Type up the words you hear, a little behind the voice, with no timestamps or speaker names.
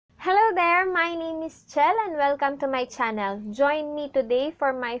Hello there! My name is Chelle and welcome to my channel. Join me today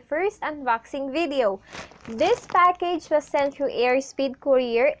for my first unboxing video. This package was sent through AirSpeed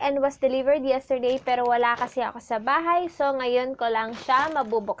courier and was delivered yesterday pero wala kasi ako sa bahay so ngayon ko lang siya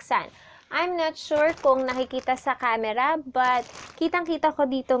mabubuksan. I'm not sure kung nakikita sa camera but kitang-kita ko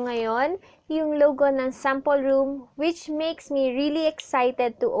dito ngayon yung logo ng sample room which makes me really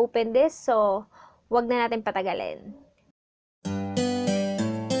excited to open this so wag na natin patagalin.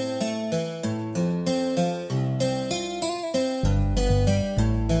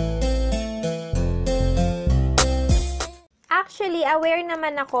 Actually, aware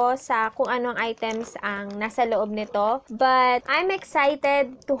naman ako sa kung anong items ang nasa loob nito. But I'm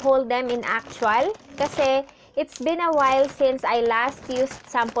excited to hold them in actual kasi it's been a while since I last used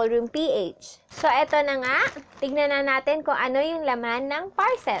sample room PH. So, eto na nga. Tignan na natin kung ano yung laman ng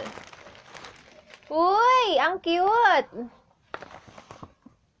parcel. Uy! Ang cute!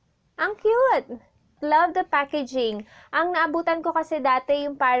 Ang cute! Love the packaging. Ang naabutan ko kasi dati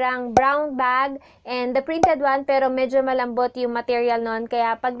yung parang brown bag and the printed one pero medyo malambot yung material nun.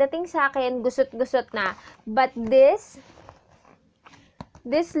 Kaya pagdating sa akin, gusot-gusot na. But this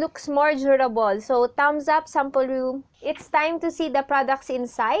looks more durable. So, thumbs up, sample room. It's time to see the products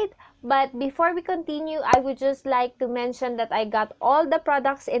inside. But before we continue, I would just like to mention that I got all the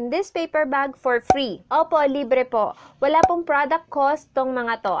products in this paper bag for free. Opo, libre po. Wala pong product cost tong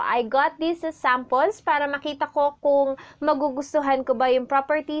mga to. I got these as samples para makita ko kung magugustuhan ko ba yung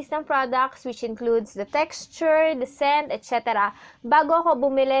properties ng products which includes the texture, the scent, etc. bago ako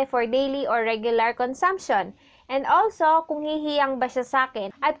bumili for daily or regular consumption. And also, kung hihiyang ba siya sa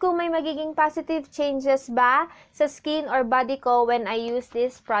akin at kung may magiging positive changes ba sa skin or body ko when I use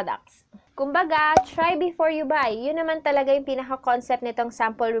these products. Kumbaga, try before you buy. Yun naman talaga yung pinaka-concept nitong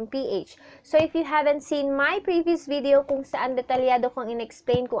sample room PH. So, if you haven't seen my previous video kung saan detalyado kong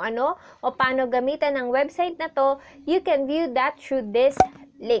in-explain kung ano o paano gamitan ng website na to, you can view that through this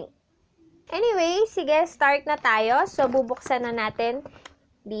link. Anyway, sige, start na tayo. So, bubuksan na natin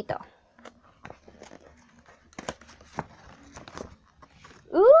dito.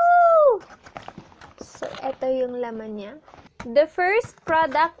 Ooh! So, ito yung laman niya. The first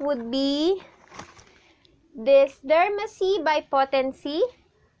product would be this Derma-C by Potency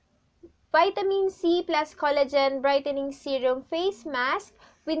Vitamin C plus Collagen Brightening Serum Face Mask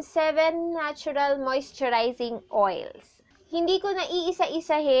with 7 natural moisturizing oils. Hindi ko na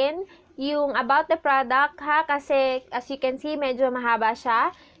iisa-isahin yung about the product ha, kasi as you can see, medyo mahaba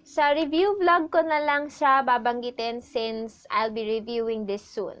siya. Sa review vlog ko na lang siya babanggitin since I'll be reviewing this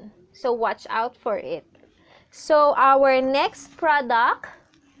soon. So, watch out for it. So, our next product,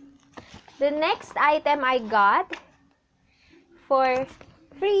 the next item I got for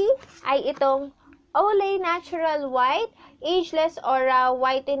free ay itong Olay Natural White Ageless Aura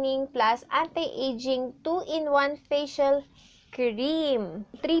Whitening Plus Anti-Aging 2-in-1 Facial Cream.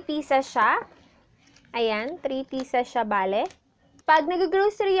 3 pieces siya. Ayan, 3 pieces siya bale. Pag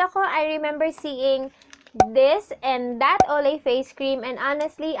nag-grocery ako, I remember seeing this and that Olay face cream and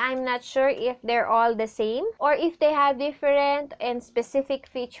honestly, I'm not sure if they're all the same or if they have different and specific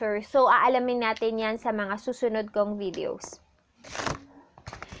features. So, aalamin natin yan sa mga susunod kong videos.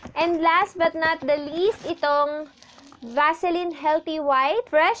 And last but not the least, itong Vaseline Healthy White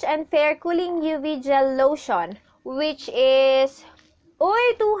Fresh and Fair Cooling UV Gel Lotion which is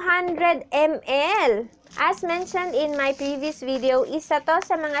 200 ml. As mentioned in my previous video, isa to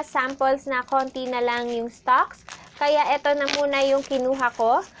sa mga samples na konti na lang yung stocks. Kaya ito na muna yung kinuha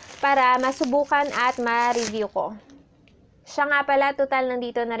ko para masubukan at ma-review ko. Siya nga pala, total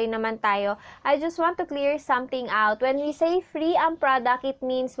nandito na rin naman tayo. I just want to clear something out. When we say free ang product, it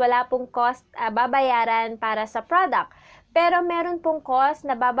means wala pong cost babayaran para sa product. Pero meron pong cost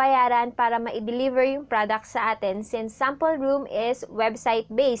na babayaran para ma-deliver yung product sa atin since sample room is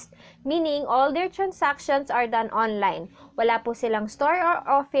website-based, meaning all their transactions are done online. Wala po silang store or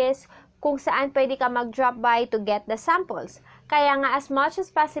office kung saan pwede ka mag-drop by to get the samples. Kaya nga as much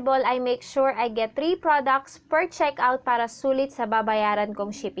as possible, I make sure I get 3 products per checkout para sulit sa babayaran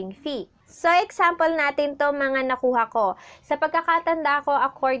kong shipping fee. So, example natin to mga nakuha ko. Sa pagkakatanda ko,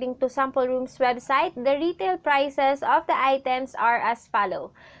 according to Sample Room's website, the retail prices of the items are as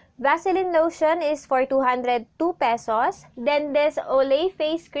follow. Vaseline lotion is for 202 pesos. Then this Olay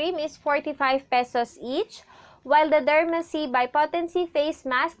face cream is 45 pesos each. While the Derma-C by Potency face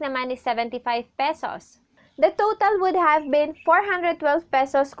mask naman is 75 pesos. The total would have been 412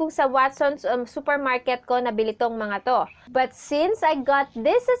 pesos kung sa Watson's supermarket ko nabili tong mga to. But since I got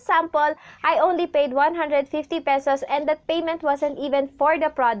this as sample, I only paid 150 pesos and that payment wasn't even for the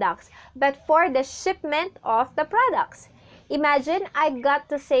products, but for the shipment of the products. Imagine, I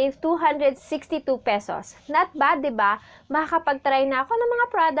got to save 262 pesos. Not bad, diba? Makakapag-try na ako ng mga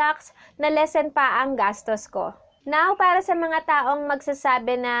products na lessen pa ang gastos ko. Now, para sa mga taong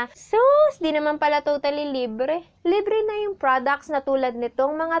magsasabi na, sus, di naman pala totally libre. Libre na yung products na tulad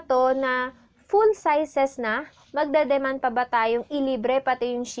nitong mga to na full sizes na. Magdademand pa ba tayong ilibre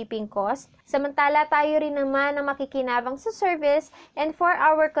pati yung shipping cost? Samantala tayo rin naman ang makikinabang sa service and for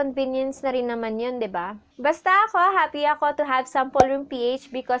our convenience na rin naman yun, ba? Diba? Basta ako, happy ako to have sample room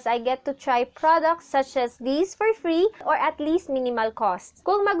PH because I get to try products such as these for free or at least minimal cost.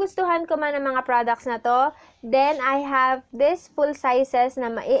 Kung magustuhan ko man ang mga products na to, then I have this full sizes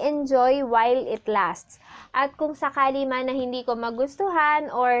na ma-enjoy while it lasts. At kung sakali man na hindi ko magustuhan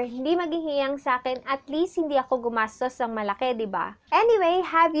or hindi maghihiyang sa akin, at least hindi ako gumastos ng malaki, diba? Anyway,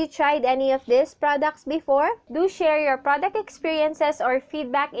 have you tried any of these products before? Do share your product experiences or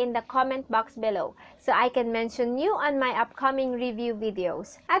feedback in the comment box below so I can mention you on my upcoming review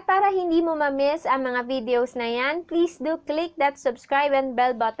videos. At para hindi mo ma-miss ang mga videos na yan, please do click that subscribe and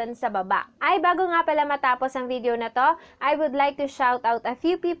bell button sa baba. Ay, bago nga pala matapos ang video na to, I would like to shout out a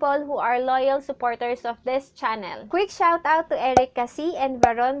few people who are loyal supporters of this channel. Quick shout out to Eric Kasi and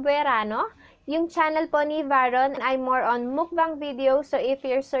Varon Buerano. Yung channel po ni Varon ay more on mukbang videos, so if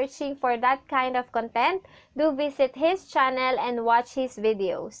you're searching for that kind of content, do visit his channel and watch his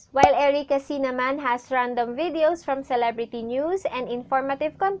videos. While Eric kasi naman has random videos from celebrity news and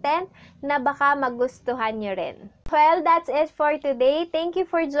informative content na baka magustuhan nyo rin. Well, that's it for today. Thank you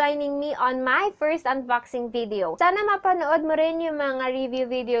for joining me on my first unboxing video. Sana mapanood mo rin yung mga review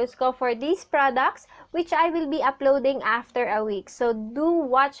videos ko for these products, which I will be uploading after a week. So do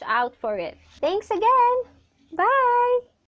watch out for it. Thanks again! Bye!